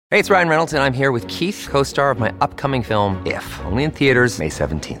Hey, it's Ryan Reynolds, and I'm here with Keith, co-star of my upcoming film, If, only in theaters May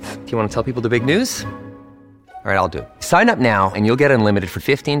 17th. Do you want to tell people the big news? All right, I'll do it. Sign up now and you'll get unlimited for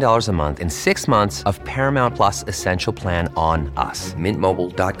 $15 a month and 6 months of Paramount Plus Essential Plan on us.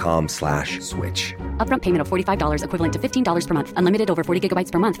 MintMobile.com/switch. Upfront payment of $45 equivalent to $15 per month. Unlimited over 40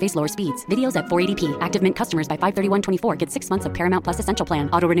 gigabytes per month. Face lower speeds. Videos at 480p. Active Mint customers by 531.24 get 6 months of Paramount Plus Essential Plan.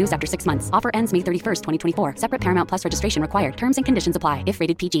 Auto renews after 6 months. Offer ends May 31st, 2024. Separate Paramount Plus registration required. Terms and conditions apply if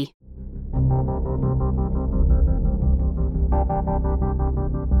rated PG.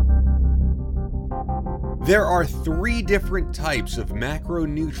 There are 3 different types of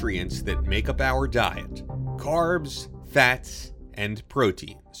macronutrients that make up our diet: carbs, fats, and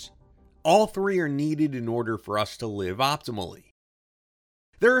proteins. All 3 are needed in order for us to live optimally.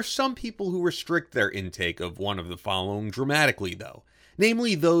 There are some people who restrict their intake of one of the following dramatically, though,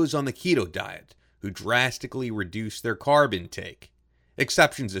 namely those on the keto diet, who drastically reduce their carb intake.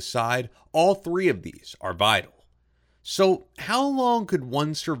 Exceptions aside, all 3 of these are vital. So, how long could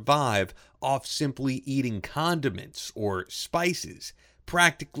one survive off simply eating condiments or spices,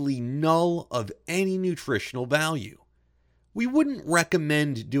 practically null of any nutritional value? We wouldn't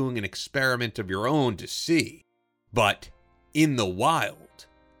recommend doing an experiment of your own to see, but in the wild,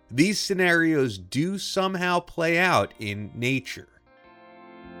 these scenarios do somehow play out in nature.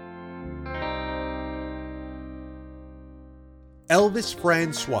 Elvis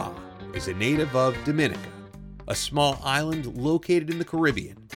Francois is a native of Dominica, a small island located in the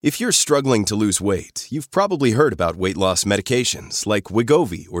Caribbean. If you're struggling to lose weight, you've probably heard about weight loss medications like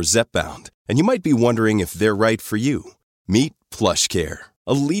Wegovy or Zepbound, and you might be wondering if they're right for you. Meet PlushCare,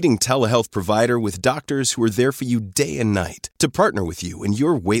 a leading telehealth provider with doctors who are there for you day and night to partner with you in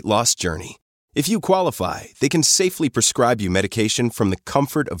your weight loss journey. If you qualify, they can safely prescribe you medication from the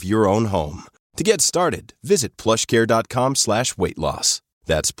comfort of your own home. To get started, visit plushcare.com/weight-loss.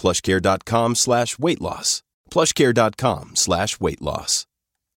 That's plushcare.com/weight-loss. plushcare.com/weight-loss.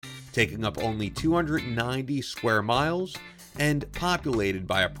 Taking up only 290 square miles and populated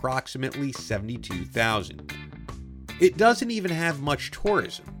by approximately 72,000. It doesn't even have much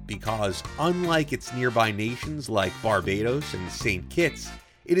tourism because, unlike its nearby nations like Barbados and St. Kitts,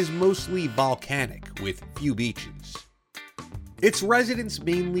 it is mostly volcanic with few beaches. Its residents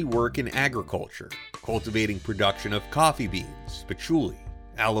mainly work in agriculture, cultivating production of coffee beans, patchouli,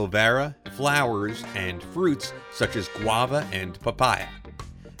 aloe vera, flowers, and fruits such as guava and papaya.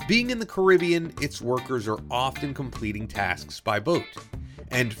 Being in the Caribbean, its workers are often completing tasks by boat,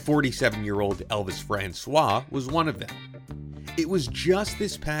 and 47-year-old Elvis Francois was one of them. It was just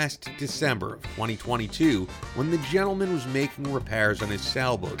this past December of 2022 when the gentleman was making repairs on his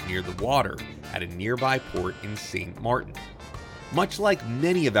sailboat near the water at a nearby port in St. Martin. Much like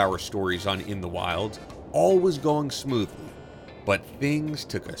many of our stories on In the Wild, all was going smoothly, but things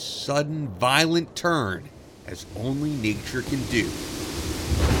took a sudden, violent turn, as only nature can do.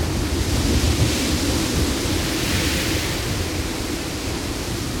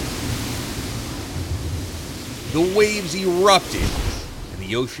 The waves erupted, and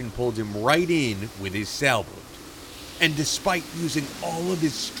the ocean pulled him right in with his sailboat. And despite using all of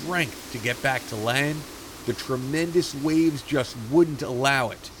his strength to get back to land, the tremendous waves just wouldn't allow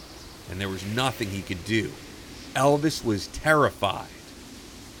it, and there was nothing he could do. Elvis was terrified.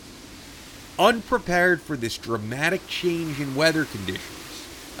 Unprepared for this dramatic change in weather conditions,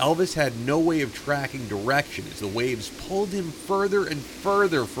 Elvis had no way of tracking direction as the waves pulled him further and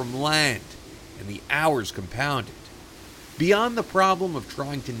further from land, and the hours compounded. Beyond the problem of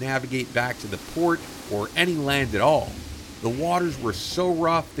trying to navigate back to the port or any land at all, the waters were so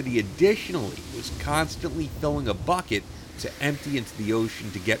rough that he additionally was constantly filling a bucket to empty into the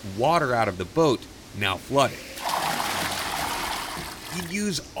ocean to get water out of the boat, now flooded. He'd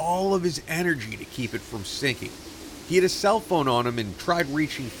use all of his energy to keep it from sinking. He had a cell phone on him and tried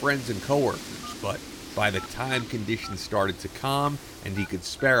reaching friends and coworkers, but by the time conditions started to calm and he could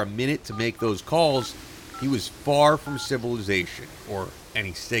spare a minute to make those calls, he was far from civilization or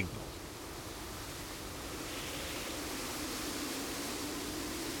any signal.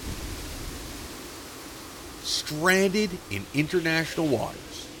 Stranded in international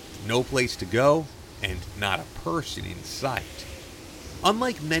waters, no place to go, and not a person in sight.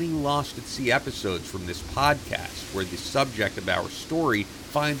 Unlike many Lost at Sea episodes from this podcast, where the subject of our story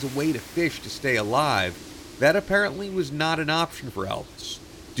finds a way to fish to stay alive, that apparently was not an option for Elvis,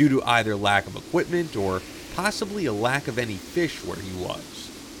 due to either lack of equipment or possibly a lack of any fish where he was.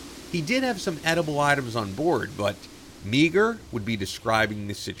 He did have some edible items on board, but meager would be describing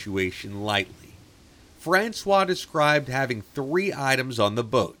the situation lightly. Francois described having 3 items on the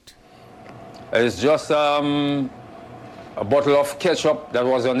boat. It's just a a bottle of ketchup that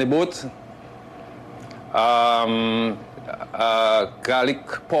was on the boat, garlic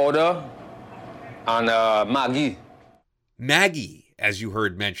powder, and Maggi. Maggi, as you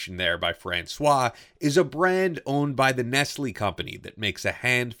heard mentioned there by Francois, is a brand owned by the Nestle company that makes a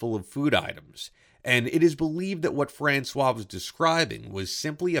handful of food items, and it is believed that what Francois was describing was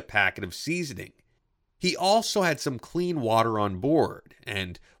simply a packet of seasoning. He also had some clean water on board,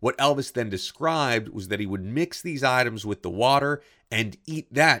 and what Elvis then described was that he would mix these items with the water and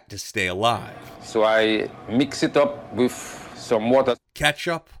eat that to stay alive. So I mix it up with some water.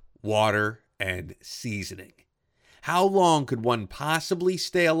 Ketchup, water, and seasoning. How long could one possibly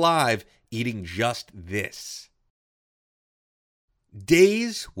stay alive eating just this?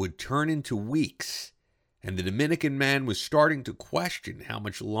 Days would turn into weeks, and the Dominican man was starting to question how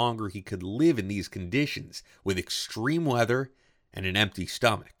much longer he could live in these conditions with extreme weather and an empty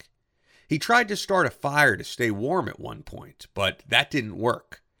stomach. He tried to start a fire to stay warm at one point, but that didn't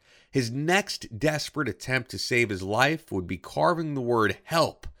work. His next desperate attempt to save his life would be carving the word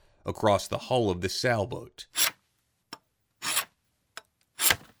help across the hull of the sailboat.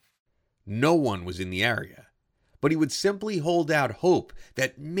 No one was in the area, but he would simply hold out hope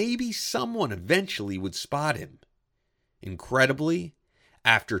that maybe someone eventually would spot him. Incredibly,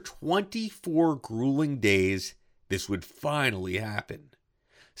 after 24 grueling days, this would finally happen.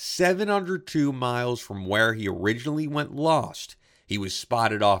 702 miles from where he originally went lost, he was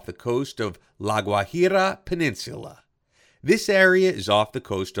spotted off the coast of La Guajira Peninsula. This area is off the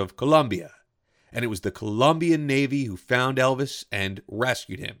coast of Colombia, and it was the Colombian Navy who found Elvis and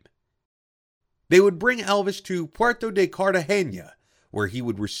rescued him. They would bring Elvis to Puerto de Cartagena, where he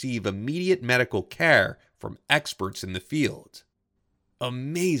would receive immediate medical care from experts in the field.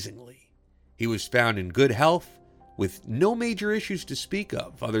 Amazingly, he was found in good health with no major issues to speak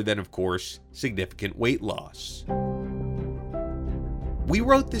of, other than, of course, significant weight loss. We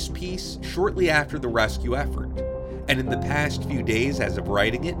wrote this piece shortly after the rescue effort, and in the past few days as of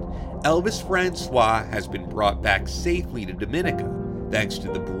writing it, Elvis Francois has been brought back safely to Dominica, thanks to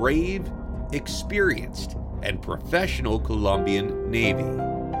the brave, experienced, and professional Colombian Navy.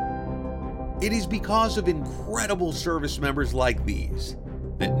 It is because of incredible service members like these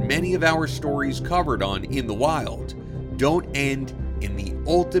that many of our stories covered on In the Wild don't end in the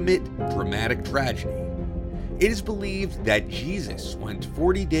ultimate dramatic tragedy. It is believed that Jesus went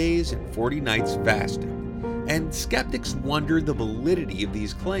 40 days and 40 nights fasting, and skeptics wonder the validity of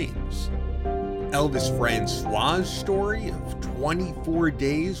these claims. Elvis Francois' story of 24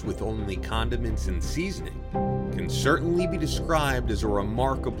 days with only condiments and seasoning can certainly be described as a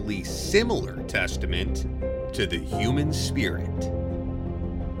remarkably similar testament to the human spirit.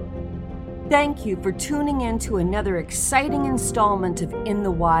 Thank you for tuning in to another exciting installment of In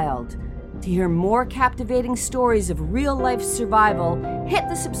the Wild. To hear more captivating stories of real-life survival, hit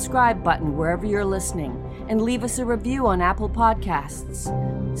the subscribe button wherever you're listening and leave us a review on Apple Podcasts.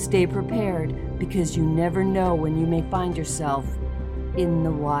 Stay prepared, because you never know when you may find yourself in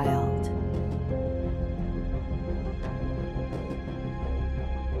the wild.